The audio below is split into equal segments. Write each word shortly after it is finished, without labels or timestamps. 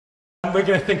we're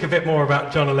going to think a bit more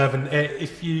about John 11.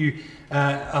 If you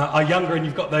are younger and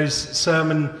you've got those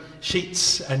sermon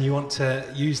sheets and you want to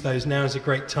use those, now is a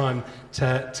great time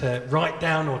to write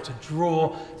down or to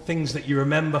draw things that you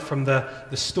remember from the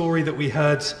story that we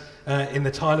heard in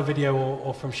the Tyler video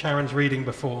or from Sharon's reading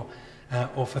before,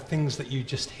 or for things that you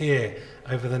just hear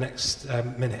over the next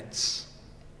minutes.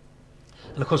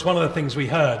 And of course, one of the things we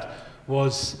heard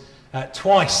was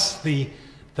twice the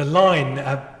line,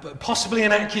 possibly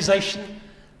an accusation,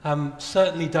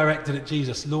 certainly directed at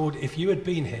Jesus. Lord, if you had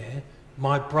been here,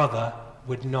 my brother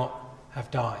would not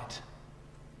have died.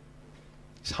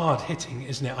 It's hard hitting,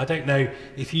 isn't it? I don't know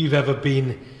if you've ever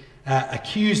been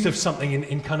accused of something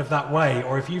in kind of that way,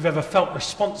 or if you've ever felt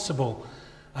responsible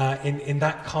in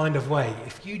that kind of way.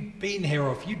 If you'd been here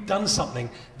or if you'd done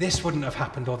something, this wouldn't have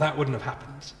happened or that wouldn't have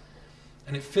happened.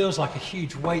 And it feels like a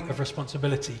huge weight of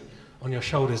responsibility on your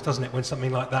shoulders, doesn't it, when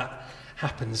something like that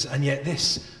happens? And yet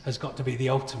this has got to be the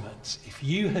ultimate. If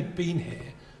you had been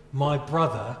here, my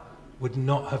brother would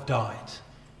not have died.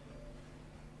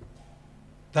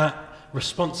 That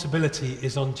responsibility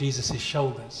is on Jesus'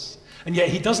 shoulders. And yet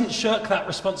he doesn't shirk that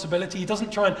responsibility. He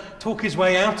doesn't try and talk his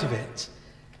way out of it.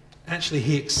 Actually,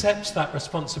 he accepts that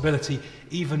responsibility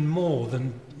even more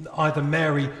than either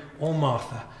Mary or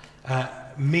Martha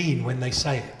mean when they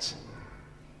say it.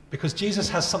 Because Jesus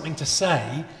has something to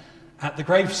say at the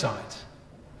graveside.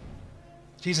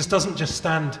 Jesus doesn't just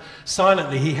stand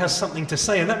silently, he has something to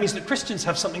say. And that means that Christians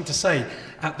have something to say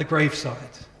at the graveside.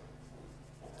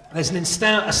 There's an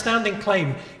astounding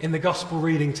claim in the gospel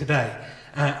reading today.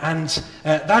 And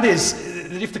that is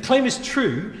that if the claim is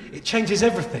true, it changes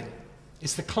everything.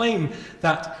 It's the claim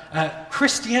that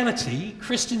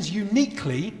Christians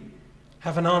uniquely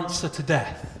have an answer to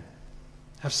death,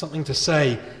 have something to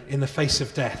say in the face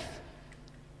of death.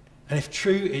 And if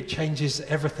true, it changes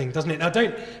everything, doesn't it? Now,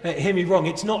 don't hear me wrong.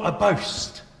 It's not a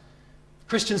boast.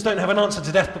 Christians don't have an answer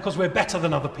to death because we're better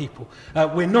than other people.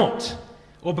 We're not.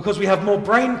 Or because we have more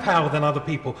brain power than other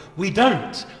people. We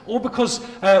don't. Or because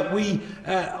we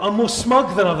are more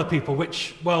smug than other people,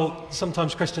 which, well,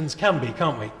 sometimes Christians can be,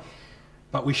 can't we?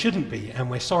 But we shouldn't be, and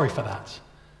we're sorry for that.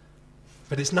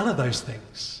 But it's none of those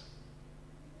things.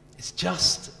 It's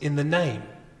just in the name.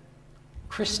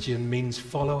 Christian means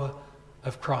follower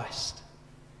of Christ.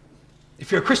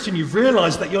 If you're a Christian, you've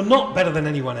realized that you're not better than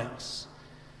anyone else.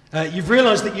 You've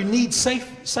realized that you need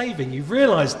saving. You've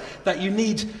realized that you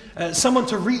need someone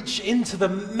to reach into the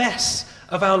mess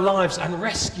of our lives and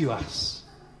rescue us.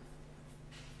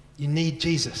 You need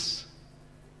Jesus.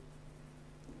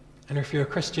 And if you're a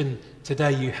Christian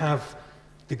today, you have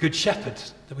the Good Shepherd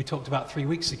that we talked about 3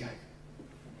 weeks ago.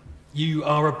 You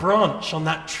are a branch on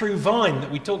that true vine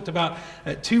that we talked about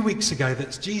 2 weeks ago,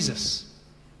 that's Jesus.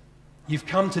 You've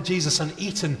come to Jesus and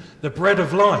eaten the bread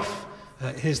of life.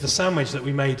 Here's the sandwich that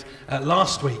we made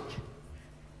last week.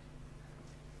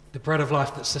 The bread of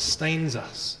life that sustains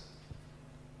us.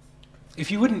 If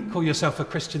you wouldn't call yourself a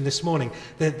Christian this morning,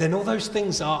 then all those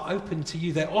things are open to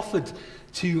you. They're offered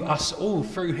to us all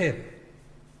through him.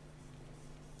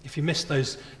 If you missed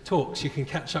those talks, you can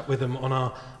catch up with them on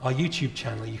our YouTube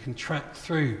channel. You can track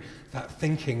through that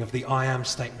thinking of the I am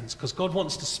statements, because God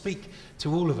wants to speak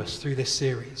to all of us through this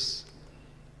series.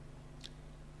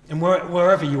 And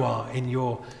wherever you are in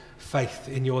your faith,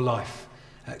 in your life,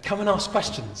 come and ask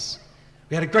questions.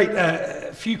 We had a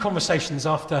great few conversations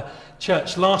after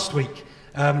church last week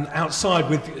outside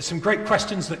with some great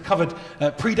questions that covered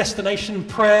predestination,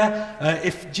 prayer,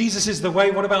 if Jesus is the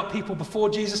way, what about people before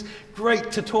Jesus?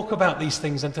 Great to talk about these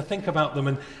things and to think about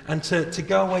them and to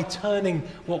go away turning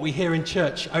what we hear in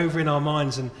church over in our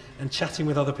minds and chatting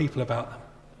with other people about them.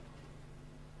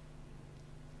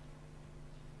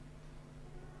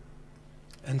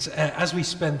 And as we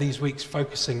spend these weeks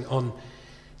focusing on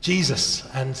Jesus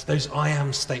and those I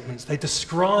am statements, they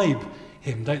describe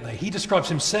him, don't they? He describes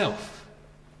himself.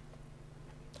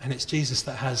 And it's Jesus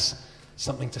that has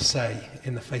something to say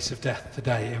in the face of death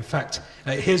today. In fact,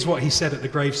 here's what he said at the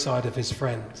graveside of his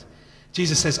friend.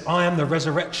 Jesus says, I am the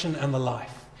resurrection and the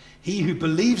life. He who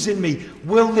believes in me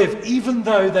will live even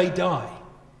though they die.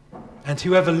 And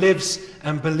whoever lives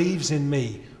and believes in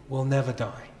me will never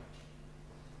die.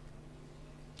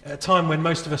 At a time when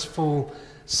most of us fall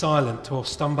silent or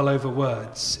stumble over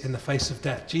words in the face of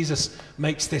death, Jesus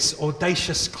makes this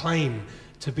audacious claim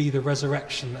to be the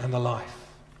resurrection and the life.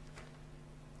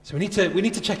 So we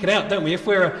need to check it out, don't we? If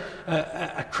we're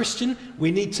a Christian,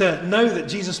 we need to know that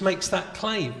Jesus makes that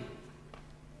claim,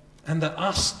 and that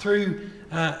us through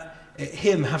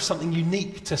him have something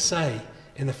unique to say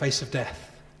in the face of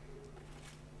death.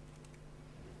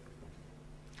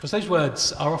 Because those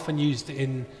words are often used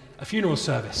in a funeral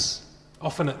service.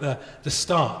 often at the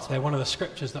start. They're one of the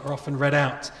scriptures that are often read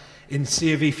out in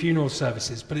C of E funeral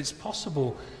services, but it's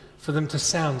possible for them to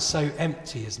sound so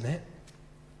empty, isn't it?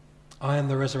 I am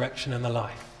the resurrection and the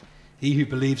life. He who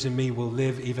believes in me will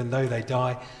live even though they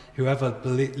die. Whoever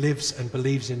lives and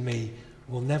believes in me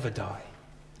will never die.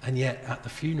 And yet at the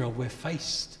funeral we're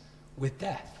faced with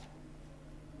death.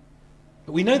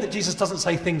 But we know that Jesus doesn't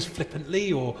say things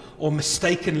flippantly or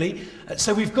mistakenly,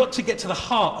 so we've got to get to the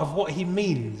heart of what he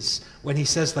means when he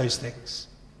says those things.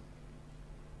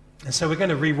 And so we're going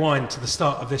to rewind to the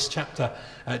start of this chapter,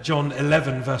 John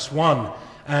 11, verse 1.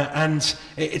 And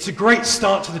it's a great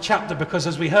start to the chapter because,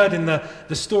 as we heard in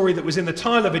the story that was in the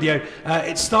Tyler video,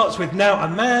 it starts with, now a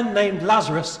man named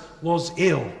Lazarus was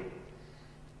ill.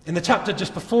 In the chapter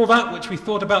just before that, which we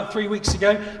thought about 3 weeks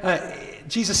ago,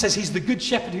 Jesus says he's the good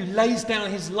shepherd who lays down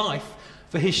his life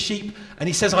for his sheep. And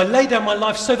he says, I lay down my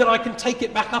life so that I can take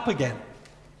it back up again.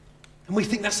 And we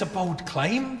think that's a bold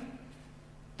claim.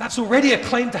 That's already a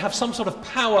claim to have some sort of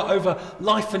power over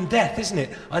life and death, isn't it?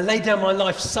 I lay down my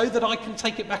life so that I can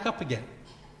take it back up again.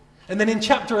 And then in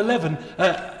chapter 11,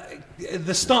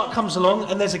 the start comes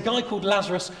along and there's a guy called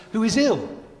Lazarus who is ill.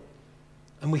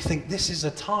 And we think this is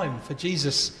a time for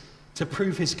Jesus to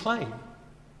prove his claim.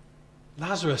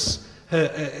 Lazarus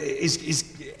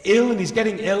is ill and he's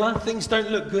getting iller. Things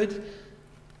don't look good.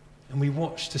 And we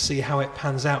watch to see how it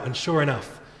pans out. And sure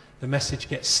enough, the message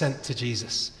gets sent to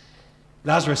Jesus.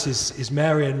 Lazarus is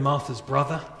Mary and Martha's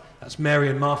brother. That's Mary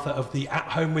and Martha of the At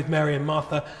Home with Mary and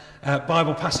Martha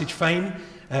Bible passage fame.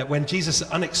 When Jesus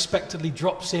unexpectedly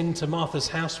drops into Martha's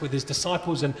house with his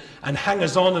disciples and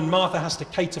hangers on, and Martha has to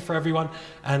cater for everyone,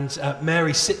 and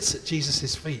Mary sits at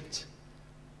Jesus' feet.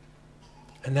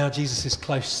 And now Jesus is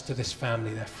close to this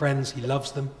family. They're friends, he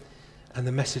loves them, and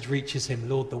the message reaches him,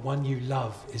 Lord, the one you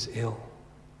love is ill.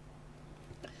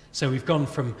 So we've gone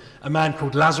from a man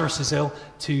called Lazarus is ill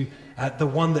to the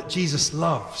one that Jesus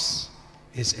loves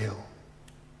is ill.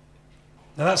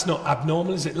 Now that's not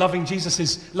abnormal, is it? Loving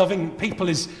people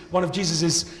is one of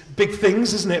Jesus' big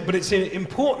things, isn't it? But it's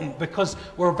important because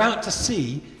we're about to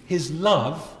see his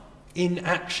love in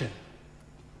action.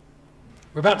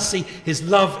 We're about to see his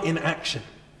love in action.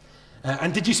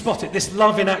 And did you spot it? This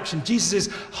love in action. Jesus'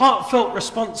 heartfelt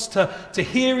response to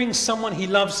hearing someone he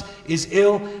loves is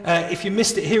ill. If you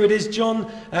missed it, here it is, John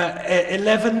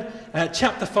 11,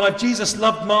 chapter 5. Jesus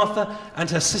loved Martha and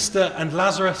her sister and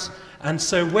Lazarus. And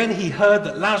so when he heard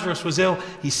that Lazarus was ill,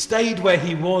 he stayed where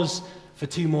he was for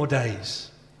 2 more days.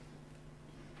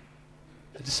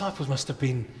 The disciples must have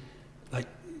been like,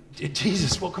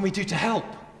 Jesus, what can we do to help?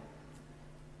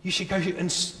 You should go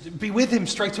and be with him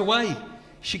straight away.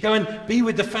 You should go and be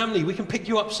with the family. We can pick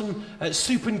you up some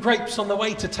soup and grapes on the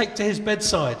way to take to his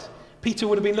bedside. Peter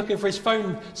would have been looking for his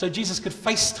phone so Jesus could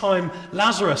FaceTime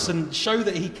Lazarus and show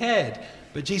that he cared.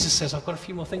 But Jesus says, I've got a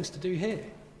few more things to do here.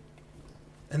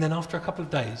 And then after a couple of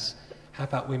days, how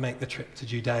about we make the trip to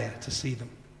Judea to see them?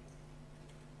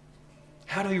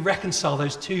 How do we reconcile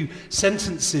those 2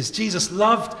 sentences? Jesus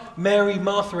loved Mary,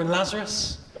 Martha, and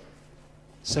Lazarus.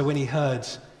 So when he heard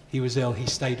he was ill, he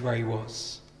stayed where he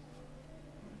was.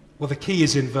 Well, the key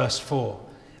is in verse 4.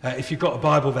 If you've got a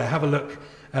Bible there, have a look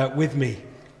with me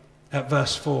at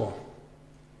verse 4.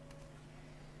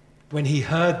 When he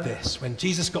heard this, when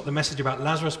Jesus got the message about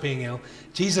Lazarus being ill,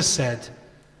 Jesus said,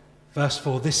 verse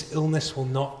 4, this illness will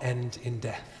not end in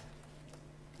death.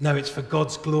 No, it's for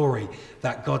God's glory,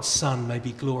 that God's Son may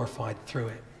be glorified through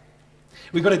it.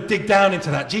 We've got to dig down into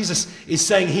that. Jesus is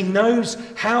saying he knows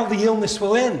how the illness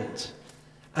will end,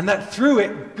 and that through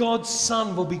it, God's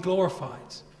Son will be glorified.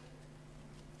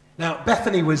 Now,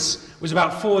 Bethany was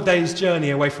about 4 days'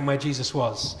 journey away from where Jesus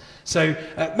was. So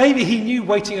maybe he knew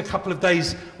waiting a couple of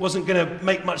days wasn't going to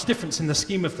make much difference in the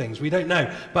scheme of things. We don't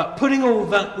know. But putting all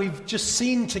that we've just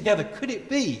seen together, could it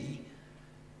be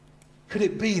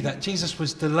that Jesus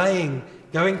was delaying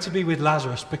going to be with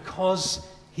Lazarus because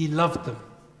he loved them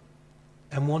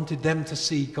and wanted them to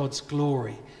see God's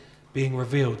glory being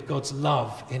revealed, God's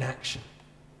love in action?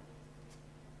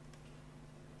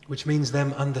 Which means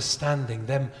them understanding,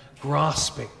 them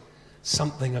grasping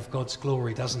something of God's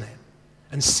glory, doesn't it?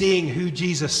 And seeing who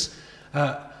Jesus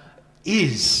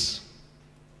is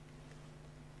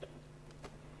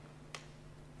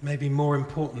may be more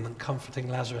important than comforting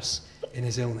Lazarus in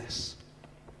his illness.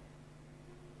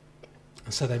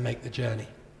 And so they make the journey.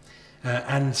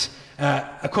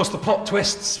 Of course, the plot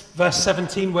twists, verse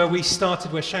 17, where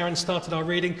Sharon started our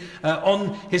reading.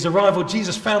 On his arrival,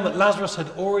 Jesus found that Lazarus had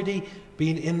already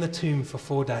been in the tomb for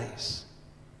 4 days.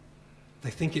 They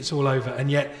think it's all over,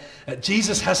 and yet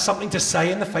Jesus has something to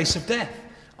say in the face of death.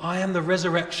 I am the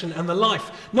resurrection and the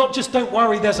life. Not just don't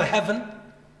worry, there's a heaven,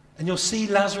 and you'll see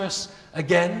Lazarus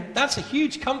again. That's a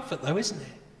huge comfort though, isn't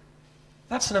it?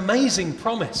 That's an amazing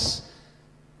promise.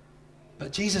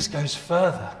 But Jesus goes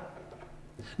further.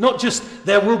 Not just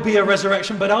there will be a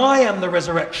resurrection, but I am the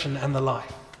resurrection and the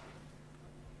life.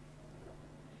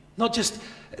 Not just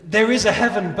there is a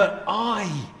heaven, but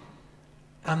I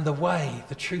am the way,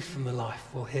 the truth, and the life.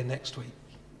 We'll hear next week.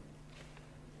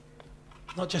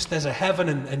 Not just there's a heaven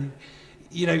and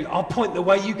you know, I'll point the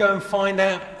way, you go and find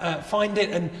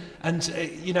it, and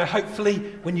you know, hopefully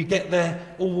when you get there,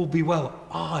 all will be well.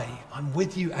 I'm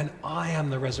with you, and I am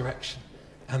the resurrection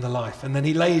and the life. And then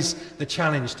he lays the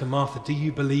challenge to Martha, do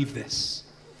you believe this?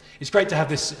 It's great to have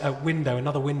this window,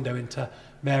 another window into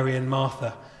Mary and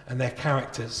Martha and their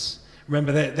characters.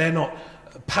 Remember, they're not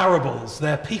parables,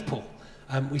 they're people.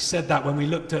 We said that when we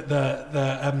looked at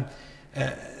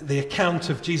the account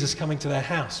of Jesus coming to their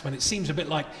house, when it seems a bit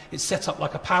like it's set up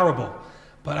like a parable,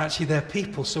 but actually they're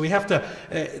people. So we have to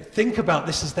think about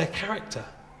this as their character.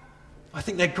 I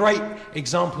think they're great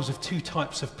examples of two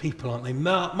types of people, aren't they?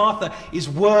 Martha is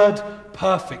word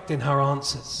perfect in her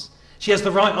answers. She has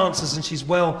the right answers and she's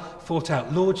well thought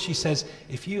out. Lord, she says,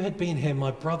 if you had been here,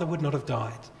 my brother would not have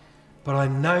died. But I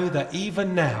know that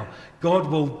even now, God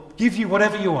will give you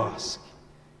whatever you ask.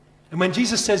 And when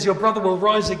Jesus says your brother will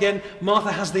rise again,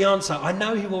 Martha has the answer. I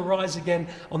know he will rise again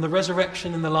on the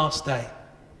resurrection in the last day.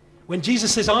 When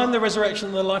Jesus says, I am the resurrection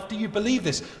and the life, do you believe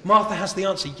this? Martha has the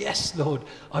answer. Yes, Lord,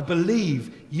 I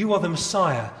believe you are the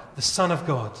Messiah, the Son of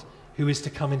God, who is to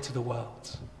come into the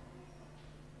world.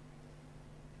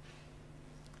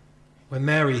 When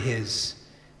Mary hears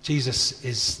Jesus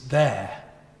is there,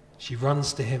 she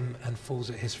runs to him and falls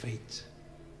at his feet.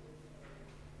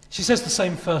 She says the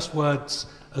same first words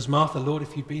as Martha, Lord,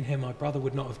 if you'd been here, my brother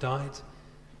would not have died.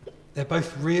 They're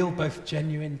both real, both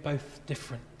genuine, both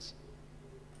different.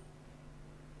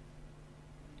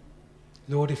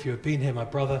 Lord, if you had been here, my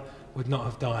brother would not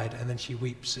have died. And then she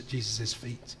weeps at Jesus'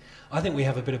 feet. I think we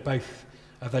have a bit of both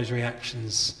of those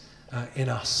reactions in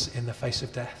us in the face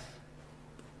of death.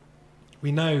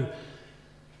 We know,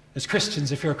 as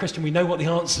Christians, if you're a Christian, we know what the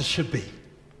answers should be.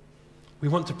 We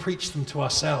want to preach them to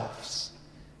ourselves,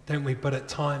 don't we? But at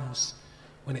times,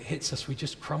 when it hits us, we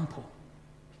just crumple.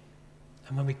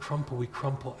 And when we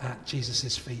crumple at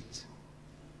Jesus' feet.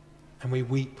 And we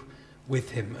weep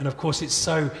with him. And of course, it's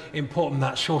so important,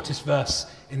 that shortest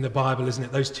verse in the Bible, isn't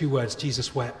it? Those two words,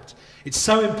 Jesus wept. It's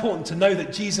so important to know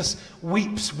that Jesus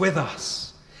weeps with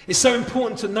us. It's so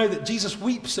important to know that Jesus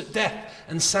weeps at death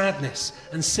and sadness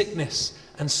and sickness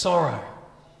and sorrow.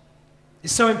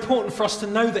 It's so important for us to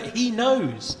know that he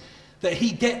knows, that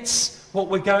he gets what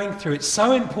we're going through. It's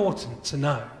so important to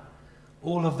know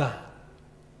all of that.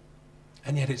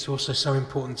 And yet it's also so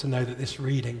important to know that this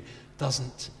reading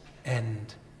doesn't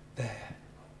end there.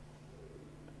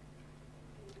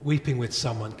 Weeping with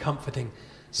someone, comforting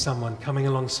someone, coming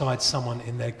alongside someone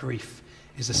in their grief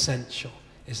is essential,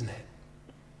 isn't it?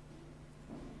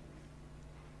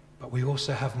 But we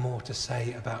also have more to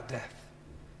say about death,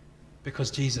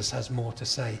 because Jesus has more to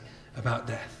say about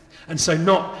death. And so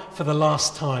not for the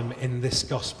last time in this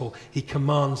gospel, he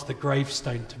commands the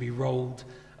gravestone to be rolled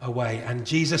away. And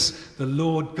Jesus, the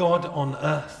Lord God on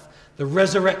earth, the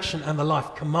resurrection and the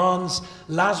life, commands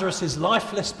Lazarus'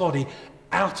 lifeless body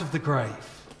out of the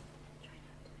grave.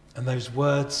 And those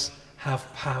words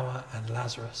have power, and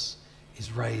Lazarus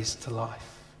is raised to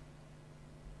life.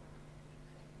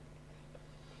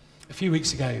 A few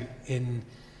weeks ago in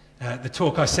the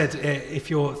talk, I said, if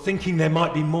you're thinking there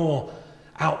might be more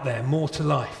out there, more to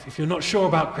life, if you're not sure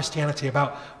about Christianity,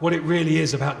 about what it really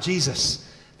is, about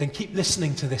Jesus, then keep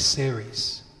listening to this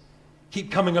series.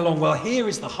 Keep coming along. Well, here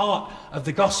is the heart of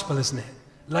the gospel, isn't it?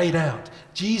 Laid out.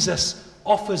 Jesus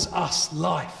offers us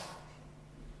life.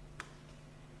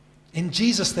 In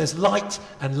Jesus, there's light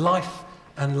and life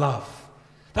and love.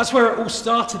 That's where it all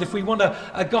started. If we want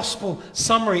a gospel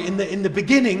summary, in the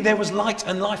beginning, there was light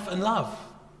and life and love.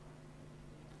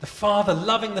 The Father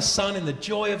loving the Son in the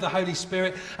joy of the Holy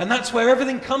Spirit. And that's where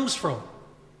everything comes from.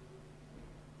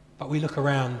 But we look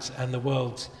around and the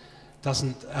world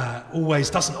doesn't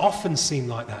often seem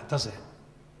like that, does it?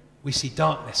 We see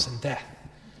darkness and death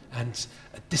and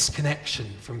a disconnection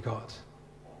from God.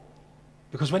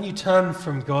 Because when you turn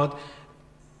from God,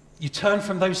 you turn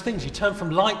from those things. You turn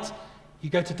from light, you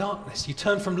go to darkness. You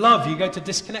turn from love, you go to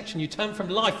disconnection. You turn from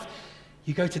life,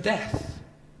 you go to death.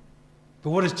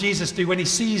 But what does Jesus do when he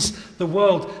sees the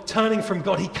world turning from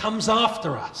God? He comes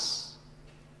after us.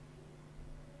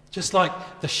 Just like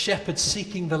the shepherd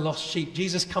seeking the lost sheep,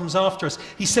 Jesus comes after us.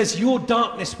 He says, your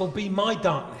darkness will be my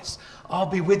darkness. I'll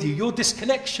be with you. Your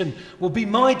disconnection will be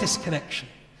my disconnection.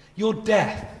 Your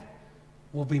death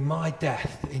will be my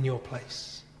death in your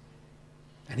place.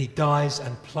 And he dies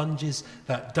and plunges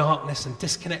that darkness and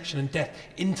disconnection and death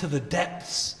into the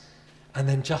depths. And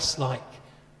then just like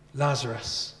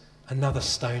Lazarus, another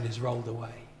stone is rolled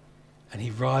away. And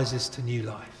he rises to new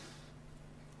life,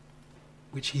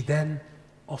 which he then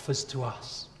offers to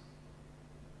us.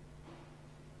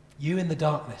 You in the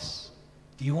darkness,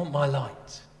 do you want my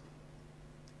light?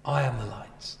 I am the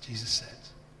light, Jesus said.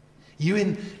 You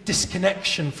in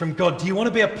disconnection from God, do you want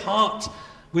to be a part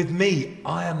with me?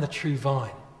 I am the true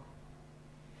vine.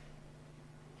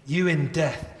 You in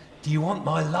death, do you want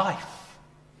my life?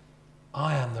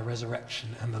 I am the resurrection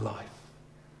and the life.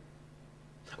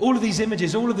 All of these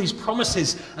images, all of these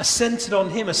promises are centered on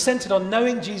him, are centered on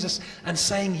knowing Jesus and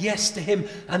saying yes to him,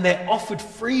 and they're offered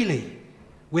freely,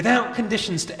 without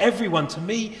conditions, to everyone, to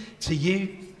me, to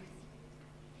you.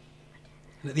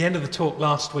 And at the end of the talk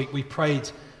last week, we prayed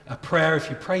a prayer. If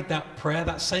you prayed that prayer,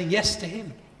 that's saying yes to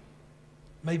him.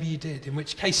 Maybe you did, in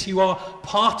which case you are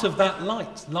part of that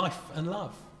light, life and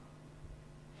love.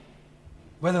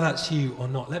 Whether that's you or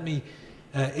not, let me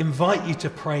invite you to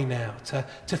pray now,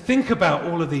 to think about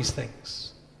all of these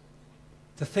things,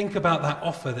 to think about that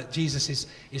offer that Jesus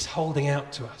is holding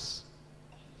out to us.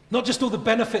 Not just all the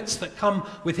benefits that come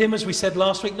with him, as we said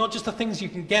last week, not just the things you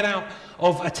can get out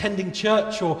of attending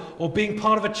church or being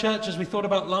part of a church, as we thought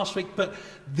about last week, but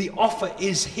the offer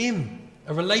is him,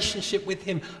 a relationship with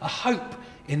him, a hope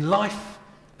in life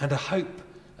and a hope,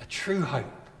 a true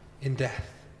hope in death.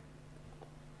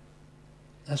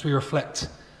 As we reflect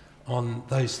on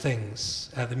those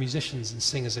things, the musicians and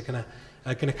singers are going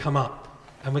to come up,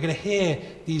 and we're going to hear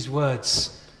these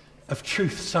words of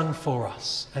truth sung for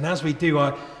us. And as we do,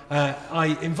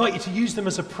 I invite you to use them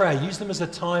as a prayer, use them as a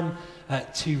time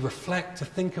to reflect, to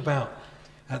think about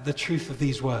the truth of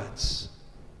these words.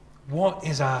 What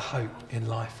is our hope in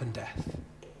life and death?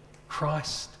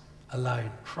 Christ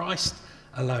alone. Christ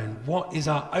alone. What is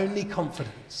our only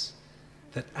confidence?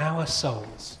 That our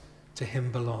souls to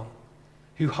him belong.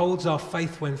 Who holds our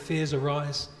faith when fears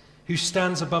arise, who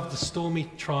stands above the stormy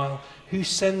trial, who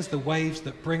sends the waves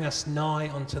that bring us nigh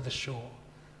onto the shore,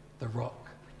 the rock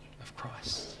of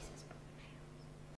Christ.